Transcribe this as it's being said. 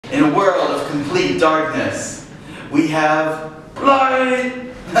In a world of complete darkness, we have light.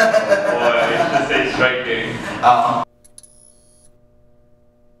 Boy, I should say striking.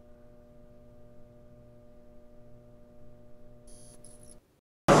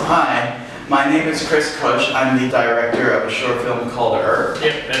 Hi, my name is Chris Cush. I'm the director of a short film called Earth.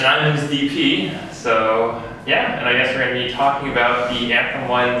 Yep, and I'm his DP. So yeah, and I guess we're going to be talking about the Anthem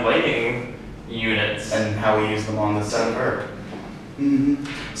One Lighting units and how we use them on the set of Earth.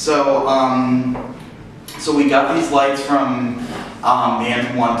 So we got these lights from the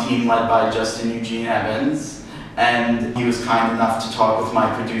Anthem One team led by Justin Eugene Evans, and he was kind enough to talk with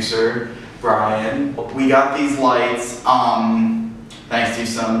my producer, Brian. We got these lights thanks to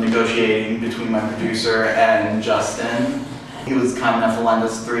some negotiating between my producer and Justin. He was kind enough to lend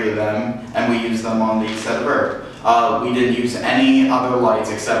us 3 of them, and we used them on the set of Earth. We didn't use any other lights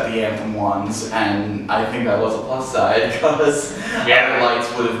except the Anthem ones, and I think that was a plus side because other lights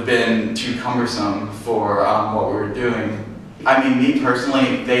would have been too cumbersome for what we were doing. I mean, me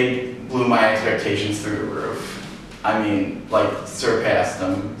personally, they blew my expectations through the roof. I mean, like, surpassed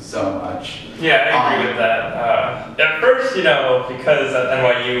them so much. Yeah, I agree with that. At first, you know, because at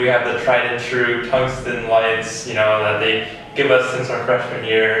NYU we have the tried and true tungsten lights, you know, that they give us since our freshman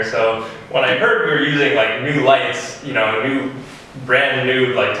year. So when I heard we were using like new lights, you know, brand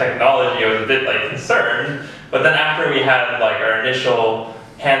new like technology, I was a bit like concerned. But then after we had like our initial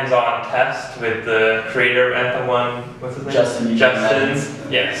hands-on test with the creator of Anthem One, what's his name?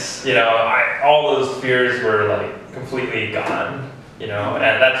 Justin. Yes, you know, all those fears were like completely gone, you know,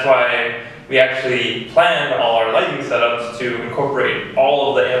 and that's why we actually planned all our lighting setups to incorporate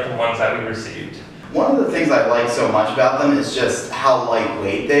all of the Anthem Ones that we received. One of the things I like so much about them is just how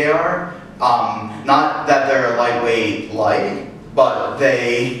lightweight they are. Not that they're a lightweight light, but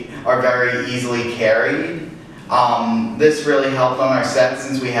they are very easily carried. This really helped on our set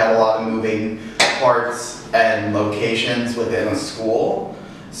since we had a lot of moving parts and locations within a school.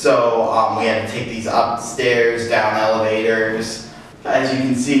 So we had to take these upstairs, down elevators. As you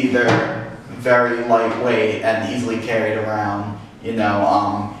can see, they're very lightweight and easily carried around. You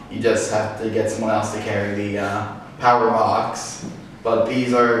know, you just have to get someone else to carry the power box. But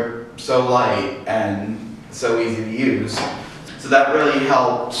these are so light and so easy to use. So that really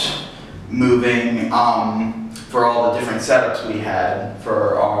helped moving for all the different setups we had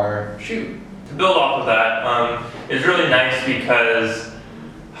for our shoot. To build off of that, it's really nice because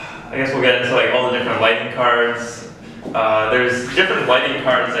I guess we'll get into like all the different lighting cards. There's different lighting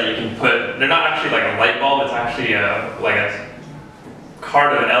cards that you can put. They're not actually like a light bulb. It's actually like a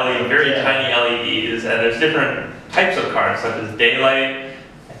card of LED, very tiny LEDs, and there's different types of cards such as daylight,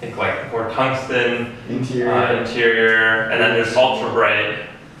 I think like more tungsten, interior, and then there's ultra bright.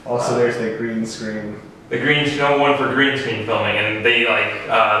 Also, there's the green screen. The green one for green screen filming, and they like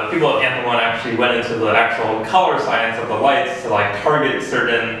the people at Anthem One actually went into the actual color science of the lights to like target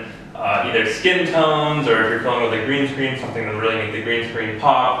certain either skin tones, or if you're filming with a green screen, something to really make the green screen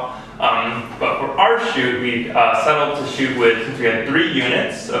pop. But for our shoot, we settled to shoot with, since we had 3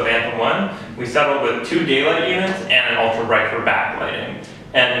 units of Anthem One, we settled with 2 daylight units and an ultra bright for backlighting.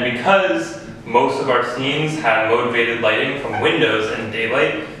 And because most of our scenes had motivated lighting from windows and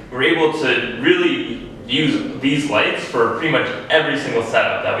daylight, we were able to really use these lights for pretty much every single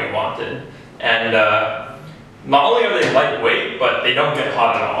setup that we wanted. And not only are they lightweight, but they don't get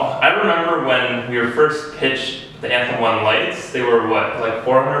hot at all. I remember when we were first pitched the Anthem One lights, they were what, like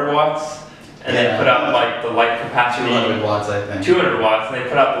 400 watts? And they put out like the light capacity. 200 watts, I think. 200 watts, and they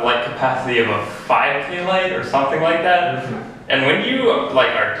put out the light capacity of a 5K light or something like that. And when you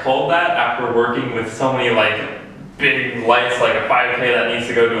like are told that after working with so many like big lights, like a 5K that needs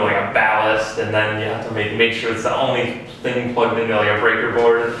to go to like a ballast, and then you have to make sure it's the only thing plugged into like a breaker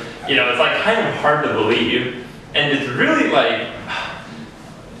board, you know, it's like kind of hard to believe. And it's really like,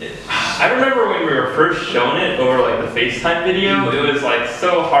 I remember when we were first shown it over like the FaceTime video, it was like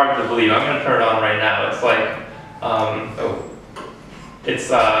so hard to believe. I'm gonna turn it on right now. It's like,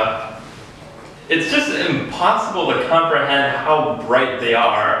 it's just impossible to comprehend how bright they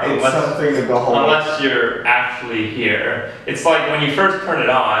are unless you're actually here. It's like when you first turn it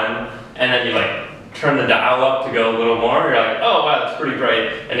on and then you like turn the dial up to go a little more, you're like, oh wow, that's pretty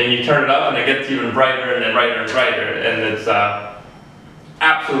bright. And then you turn it up and it gets even brighter and then brighter and brighter. And it's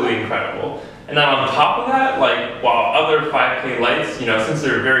absolutely incredible. And then on top of that, like while other 5K lights, you know, since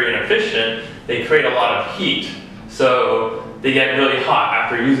they're very inefficient, they create a lot of heat. So they get really hot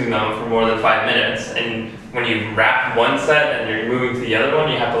after using them for more than 5 minutes. And when you wrap one set and you're moving to the other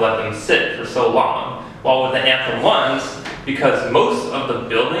one, you have to let them sit for so long. While with the Anthem ones, because most of the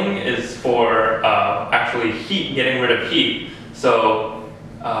building is for actually heat, getting rid of heat. So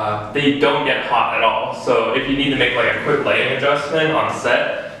they don't get hot at all. So if you need to make like a quick lighting adjustment on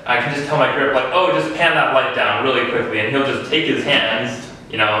set, I can just tell my grip like, oh, just pan that light down really quickly, and he'll just take his hands,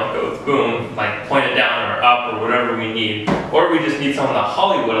 you know, go boom, like point it down or up or whatever we need. Or we just need someone to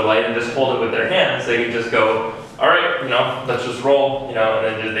Hollywood a light and just hold it with their hands. They can just go, all right, you know, let's just roll, you know,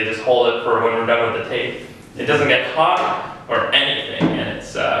 and then they just hold it for when we're done with the tape. It doesn't get hot or anything, and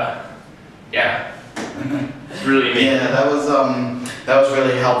it's, yeah, it's really amazing. Yeah, that was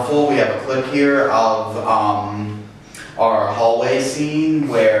really helpful. We have a clip here of our hallway scene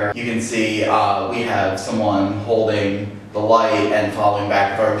where you can see we have someone holding the light and following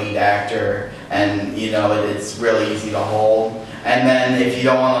back of our lead actor, and you know it's really easy to hold. And then if you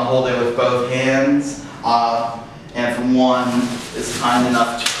don't want to hold it with both hands, Anthem One is kind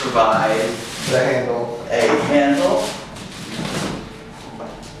enough to provide a handle.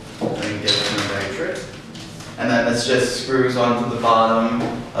 Let me get it in the right trick. And then this just screws onto the bottom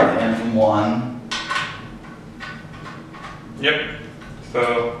of Anthem One. Yep.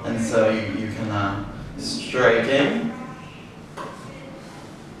 So. And so you can strike in.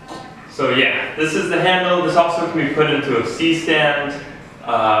 So yeah, this is the handle. This also can be put into a C-stand.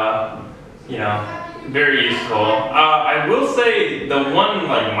 You know, very useful. I will say the one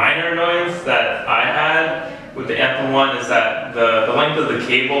like minor annoyance that I had with the Anthem One is that the length of the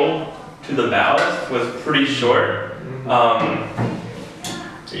cable to the ballast was pretty short.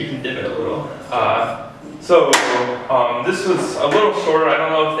 So you can dip it a little. So this was a little shorter. I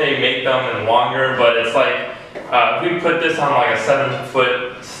don't know if they make them in longer, but it's like if we put this on like a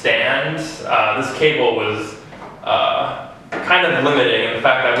 7-foot stand, this cable was kind of limiting in the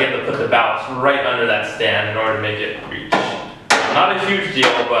fact that we had to put the ballast right under that stand in order to make it reach. Not a huge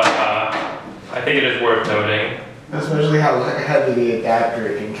deal, but I think it is worth noting. Especially how heavy the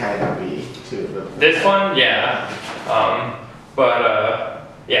adapter can kind of be too. This one, yeah.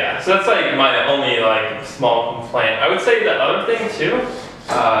 Yeah, so that's like my only like small complaint. I would say the other thing too,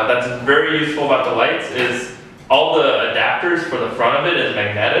 that's very useful about the lights is all the adapters for the front of it is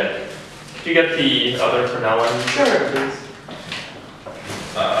magnetic. Could you get the other Fresnel one? Sure, please.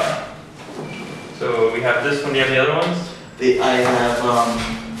 So we have this one. Do you have the other ones?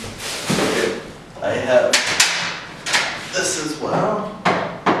 I have this as well.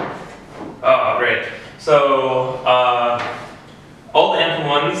 Oh, great. So all the Anthem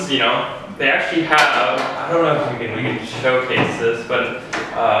ones, you know, they actually have. I don't know if we can showcase this, but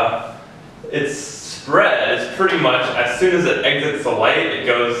its spread is pretty much as soon as it exits the light, it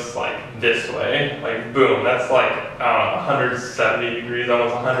goes like this way, like boom. That's like 170 degrees,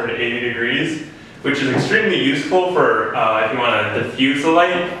 almost 180 degrees, which is extremely useful for if you want to diffuse the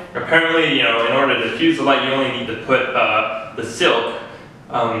light. Apparently, you know, in order to diffuse the light, you only need to put the silk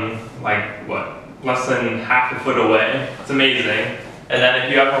like what, less than half a foot away. It's amazing. And then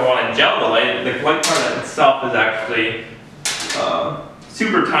if you ever want to gel the light part itself is actually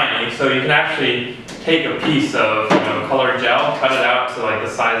super tiny, so you can actually take a piece of colored gel, cut it out to like the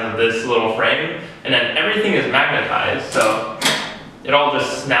size of this little frame, and then everything is magnetized, so it all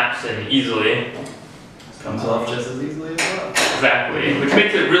just snaps in easily. Comes off just as easily as well. Exactly, which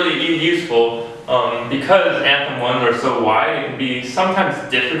makes it really useful. Because Anthem Ones are so wide, it can be sometimes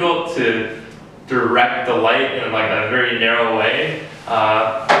difficult to direct the light in like a very narrow way,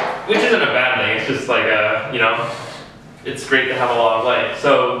 which isn't a bad thing. It's just like it's great to have a lot of light.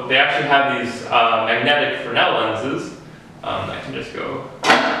 So they actually have these magnetic Fresnel lenses that can just go,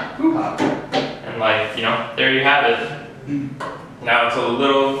 and like there you have it. Now it's a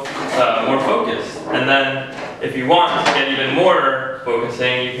little more focused. And then if you want to get even more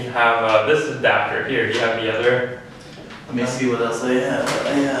focusing, you can have this adapter here. Do you have the other? Let me see what else I have.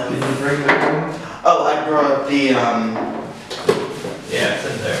 Did you bring the thing? Oh, I brought the Yeah, it's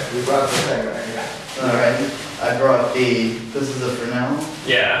in there. We brought the thing right here. Alright. I brought this is a Fresnel,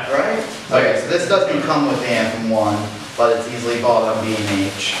 Yeah. right? Okay, so this doesn't come with the Anthem One, but it's easily bought on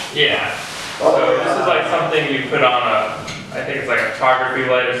B&H. Yeah. So this is like something you put on I think it's like a photography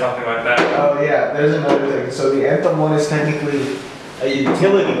light or something like that. Oh yeah, there's another thing. So the Anthem One is technically a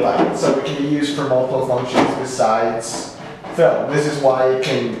utility light, so it can be used for multiple functions besides film. This is why it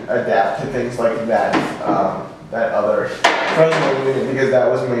can adapt to things like that, that other Fresnel unit, because that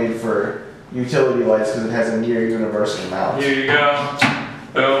was made for utility lights because it has a near universal mount. Here you go.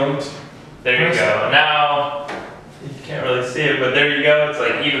 Boom. There you go. Now, you can't really see it, but there you go. It's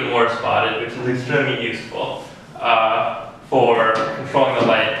like even more spotted, which is extremely useful for controlling the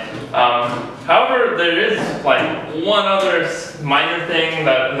light. However, there is like one other minor thing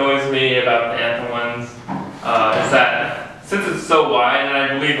that annoys me about the Anthem Ones, is that since it's so wide, and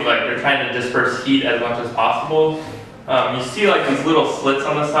I believe like they're trying to disperse heat as much as possible, you see like these little slits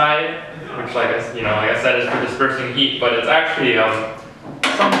on the side, which like I said is for dispersing heat, but it's actually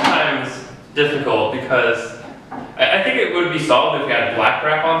sometimes difficult because I think it would be solved if we had black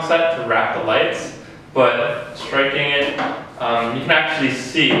wrap on set to wrap the lights, but striking it, you can actually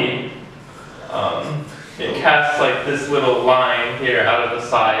see it casts like this little line here out of the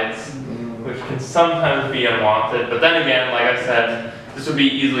sides, which can sometimes be unwanted, but then again, like I said, this would be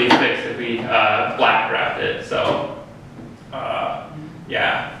easily fixed if we black wrapped it, so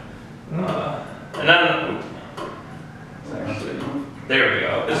yeah. And then, there we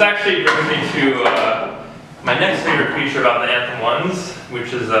go. This actually brings me to my next favorite feature about the Anthem Ones,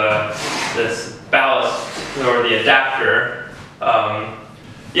 which is this ballast, or the adapter.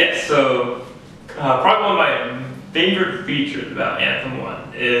 Yeah, so probably one of my favorite features about Anthem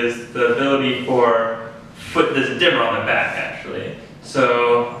One is the ability for this dimmer on the back, actually.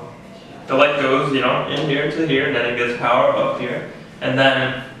 So the light goes, in here to here, and then it gets power up here. And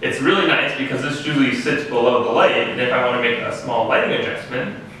then it's really nice because this usually sits below the light, and if I want to make a small lighting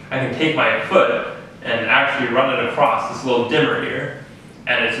adjustment, I can take my foot and actually run it across this little dimmer here.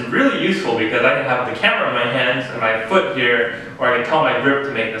 And it's really useful because I can have the camera in my hands and my foot here, or I can tell my grip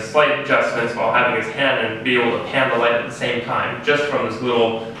to make the slight adjustments while having his hand and be able to pan the light at the same time, just from this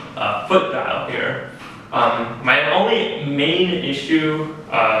little foot dial here. My only main issue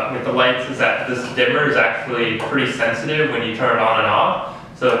with the lights is that this dimmer is actually pretty sensitive when you turn it on and off.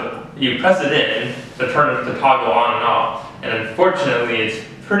 So you press it in to turn it to toggle on and off, and unfortunately it's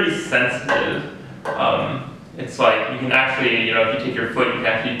pretty sensitive. It's like you can actually, if you take your foot, you can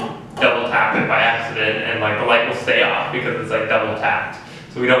actually double tap it by accident, and like the light will stay off because it's like double tapped.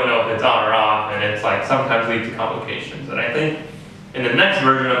 So we don't know if it's on or off, and it's like sometimes leads to complications. And I think in the next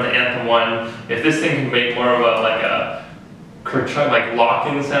version of the Anthem One, if this thing can make more of a like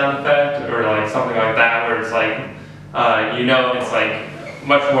locking sound effect or like something like that, where it's like it's like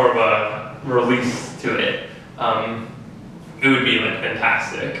much more of a release to it, it would be like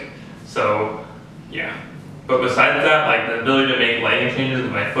fantastic. So yeah. But besides that, like the ability to make lighting changes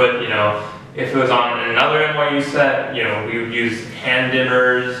with my foot, if it was on another NYU set, we would use hand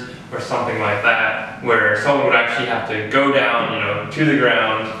dimmers or something like that, where someone would actually have to go down, to the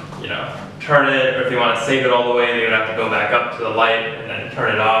ground, turn it, or if they want to save it all the way, they would have to go back up to the light and then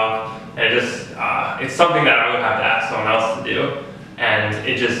turn it off. And it's something that I would have to ask someone else to do, and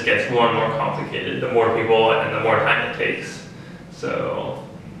it just gets more and more complicated the more people and the more time it takes. So,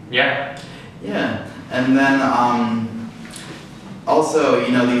 yeah. Yeah, and then also,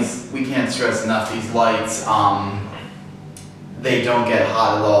 we can't stress enough, these lights, they don't get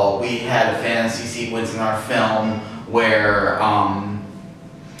hot at all. We had a fantasy sequence in our film where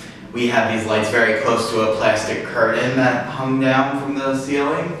we had these lights very close to a plastic curtain that hung down from the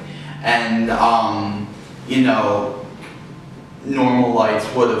ceiling, and normal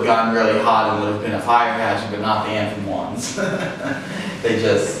lights would have gotten really hot and would have been a fire hazard, but not the Anthem Ones.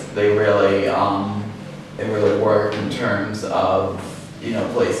 They really work in terms of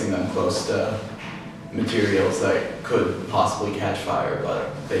placing them close to materials that could possibly catch fire,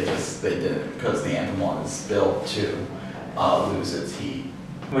 but they didn't, because the Anthem One is built to lose its heat.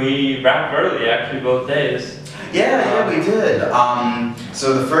 We wrapped early, actually, both days. Yeah, we did.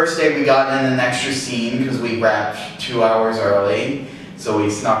 So the first day we got in an extra scene because we wrapped 2 hours early, so we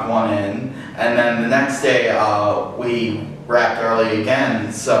snuck one in. And then the next day we wrapped early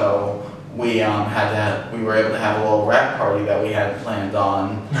again, so we were able to have a little wrap party that we had planned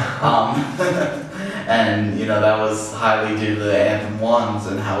on. And that was highly due to the Anthem Ones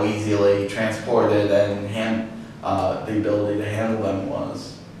and how easily transported and the ability to handle them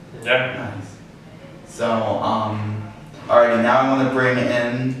was. Yeah. Nice. So, alrighty, now I want to bring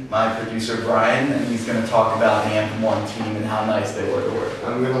in my producer Brian, and he's going to talk about the Anthem One team and how nice they were to work with.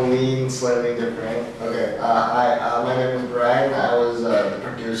 I'm going to lean slightly different. Okay, hi, my name is Brian. I was the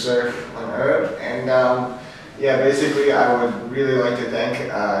producer on Earth, and basically I would really like to thank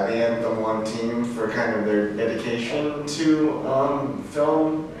the Anthem One team for kind of their dedication to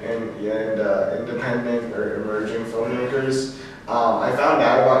film and independent or emerging filmmakers. I found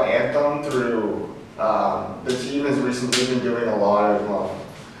out about Anthem through, the team has recently been doing a lot of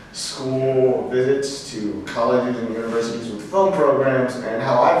school visits to colleges and universities with film programs, and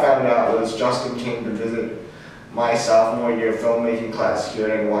how I found out was Justin came to visit my sophomore year filmmaking class here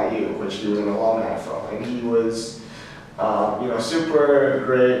at NYU, which he was an alumni from, and he was super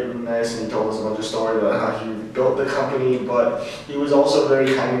great and nice, and he told us a bunch of stories about how he built the company, but he was also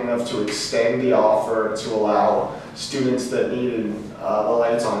very kind enough to extend the offer to allow students that needed the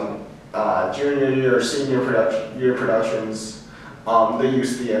lights on junior year or senior year productions they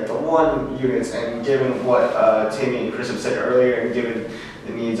used the Anthem One units, and given what Tammy and Chris have said earlier, and given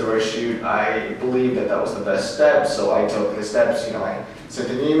the needs of our shoot, I believe that was the best step. So I took the steps. You know, I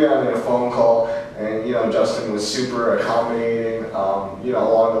sent an email, I made a phone call, and you know, Justin was super accommodating. You know,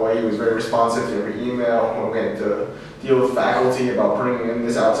 along the way, he was very responsive to every email when we had to deal with faculty about bringing in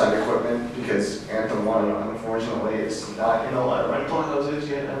this outside equipment, because Anthem One, unfortunately, is not in a lot of rental houses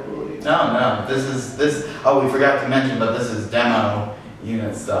yet, I believe. No, this. Oh, we forgot to mention, but this is demo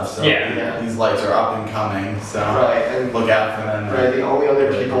unit stuff. So these lights are up and coming. So and look out for them. Right. The only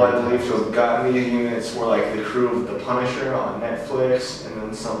other people I believe to have gotten these units were like the crew of The Punisher on Netflix, and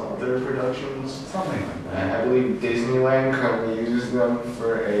then some other productions. Something like that. And I believe Disneyland currently uses them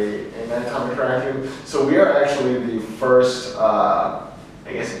for a nighttime attraction. So we are actually the first, I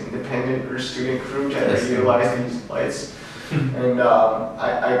guess, independent or student crew to ever utilize these lights. And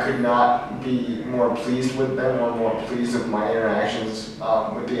I could not be more pleased with them or more pleased with my interactions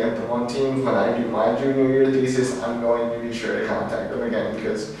with the Anthem One team. When I do my junior year thesis, I'm going to be sure to contact them again,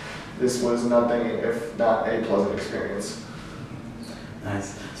 because this was nothing if not a pleasant experience.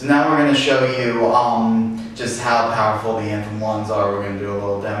 Nice. So now we're going to show you just how powerful the Anthem Ones are. We're going to do a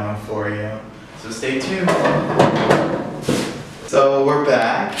little demo for you. So stay tuned. So we're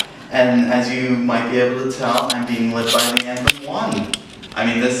back. And as you might be able to tell, I'm being lit by the Anthem One. I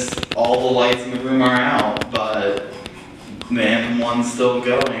mean, all the lights in the room are out, but the Anthem One's still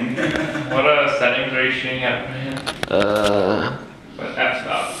going. What settings are you shooting at, Brian? What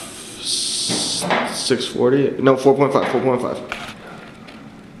f-stop? 640? No, 4.5.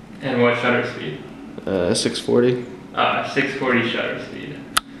 And what shutter speed? 640. 640 shutter speed.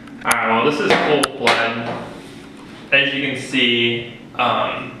 Alright, well this is full blend. As you can see,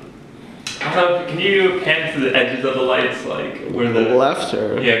 can you pan to the edges of the lights, like where the left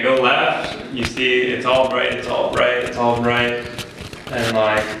or? Yeah, go left. You see, it's all bright, it's all bright, it's all bright, and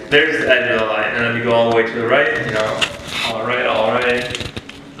like there's the edge of the light, and then you go all the way to the right. You know, all right, all right.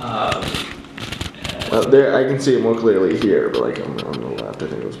 There, I can see it more clearly here, but like on the left, I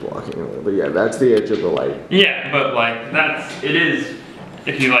think it was blocking it. But yeah, that's the edge of the light. Yeah, but like it is.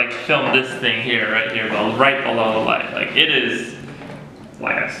 If you like film this thing here, right here, right below the light, like it is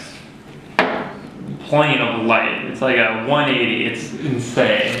like a plane of light. It's like a 180. It's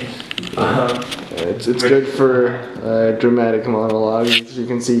insane. It's good for dramatic monologue. As you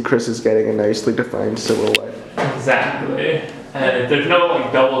can see, Chris is getting a nicely defined silhouette. Exactly. And there's no like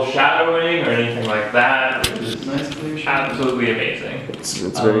double shadowing or anything like that, which is absolutely amazing. It's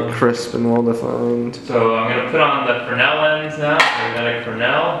very crisp and well defined. So I'm gonna put on the Fresnel lens now, magnetic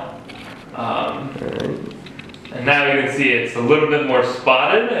Fresnel. And now you can see it's a little bit more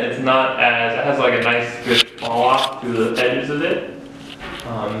spotted. It's not as, it has like a nice good fall off through the edges of it,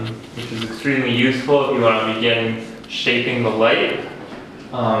 which is extremely useful if you want to begin shaping the light.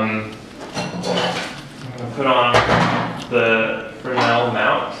 I'm gonna put on the Fresnel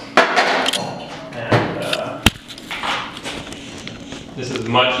mount, and this is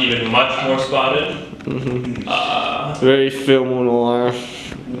even much more spotted. Very film noir.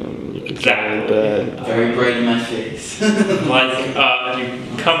 Exactly. Very bright in my face. Like, if you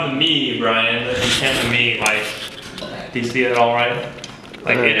come to me, Brian, if you come to me, like, do you see it all right?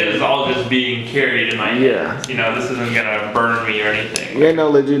 Like, it is all just being carried in my hands. You know, this isn't gonna burn me or anything. Yeah, no,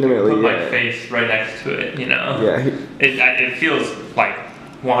 legitimately. Put my face right next to it, you know? Yeah. It feels like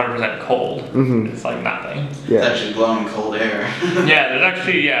 100% cold. It's like nothing. Yeah. It's actually blowing cold air.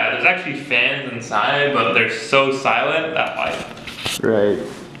 There's actually fans inside, but they're so silent that like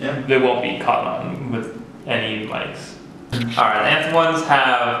they won't be caught on with any mics. Alright, the Anthem Ones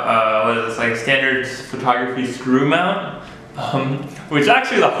have what is this, like standard photography screw mount. Which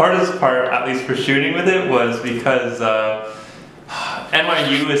actually the hardest part, at least for shooting with it, was because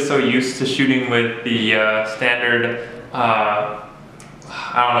NYU is so used to shooting with the standard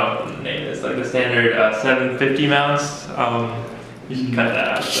I don't know what the name is, like the standard 750 mounts. You can cut that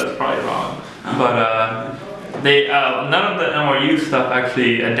out, that's probably wrong. But none of the NYU stuff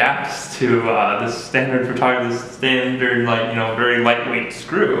actually adapts to this standard photography, this standard, like, you know, very lightweight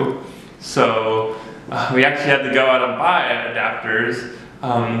screw. So we actually had to go out and buy adapters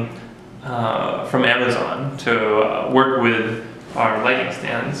from Amazon to work with our lighting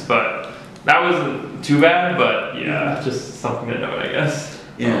stands, but that wasn't too bad, but yeah, just something to note, I guess.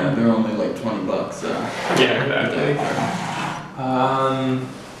 Yeah, they're only like $20, so. Yeah, exactly.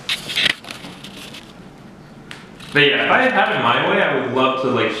 But yeah, if I had it my way, I would love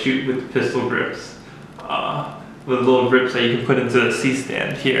to like shoot with pistol grips, with little grips that you can put into the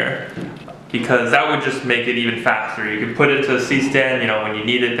C-stand here. because that would just make it even faster. You could put it to a C-stand, you know, when you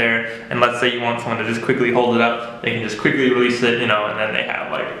need it there, and let's say you want someone to just quickly hold it up, they can just quickly release it, you know, and then they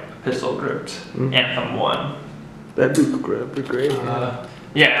have like a pistol gripped Anthem One. That'd be great. For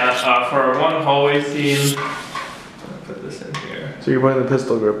one hallway scene, I'll put this in here. So you're putting the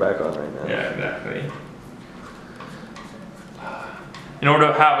pistol grip back on right now. Yeah, exactly. In order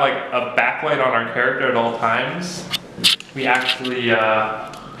to have like a backlight on our character at all times, we actually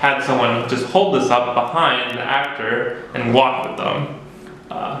had someone just hold this up behind the actor and walk with them.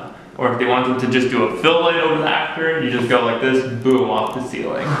 Or if they wanted to just do a fill light over the actor, you just go like this, boom, off the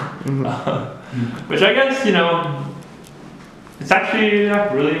ceiling. Which I guess, you know, it's actually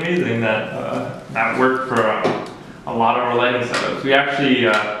really amazing that that worked for a lot of our lighting setups. We actually,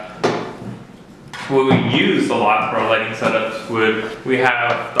 what we used a lot for our lighting setups we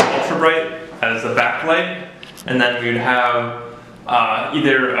have the ultra bright as the backlight, and then we'd have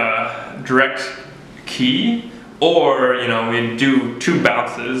either a direct key, or you know, we'd do 2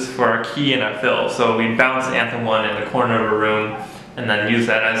 bounces for our key and a fill. So we'd bounce Anthem One in the corner of a room and then use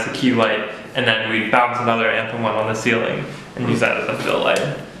that as the key light, and then we'd bounce another Anthem One on the ceiling and use that as a fill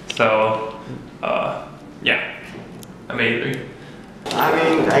light. So yeah, amazing. I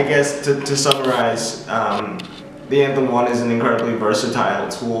mean, I guess to summarize, the Anthem One is an incredibly versatile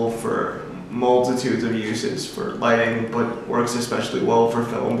tool for multitudes of uses for lighting, but works especially well for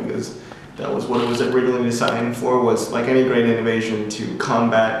film because that was what it was originally designed for. Was like any great innovation to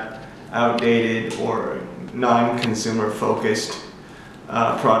combat outdated or non-consumer focused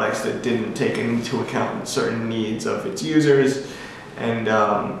products that didn't take into account certain needs of its users. And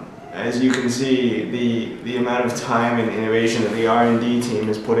as you can see, the amount of time and innovation that the R&D team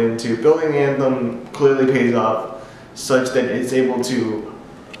has put into building Anthem clearly pays off, such that it's able to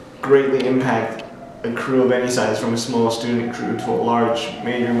greatly impact a crew of any size, from a small student crew to a large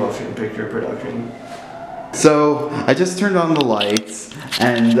major motion picture production. So I just turned on the lights,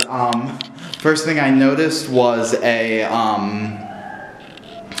 and first thing I noticed was a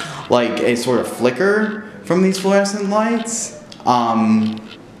sort of flicker from these fluorescent lights.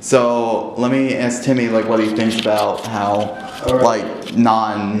 So let me ask Timmy what he thinks about how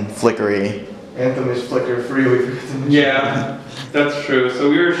non-flickery. Anthem is flicker free. Yeah, that's true. So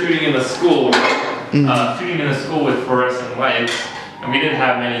we were shooting in a school, with fluorescent lights, and we didn't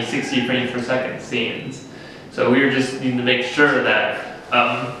have many 60 frames per second scenes. So we were just needing to make sure that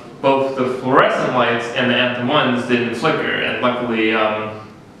both the fluorescent lights and the Anthem Ones didn't flicker. And luckily,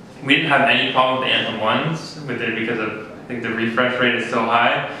 we didn't have any problem with the Anthem Ones with it because of, I think, the refresh rate is so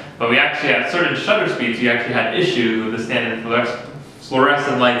high. But we actually, at certain shutter speeds, we actually had issues with the standard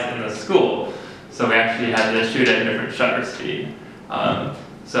fluorescent lights in the school. So we actually had to shoot at a different shutter speed.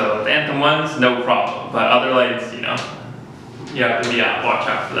 So the Anthem Ones, no problem. But other lights, you know, you have to watch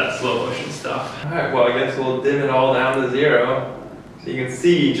out for that slow motion stuff. Alright, well I guess we'll dim it all down to 0. So you can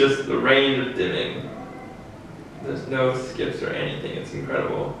see just the range of dimming. There's no skips or anything, it's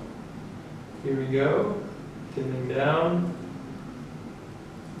incredible. Here we go, dimming down.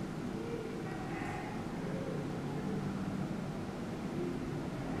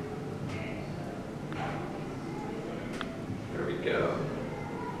 There we go.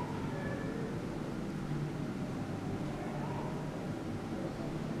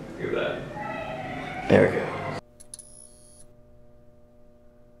 Look at that. There we go.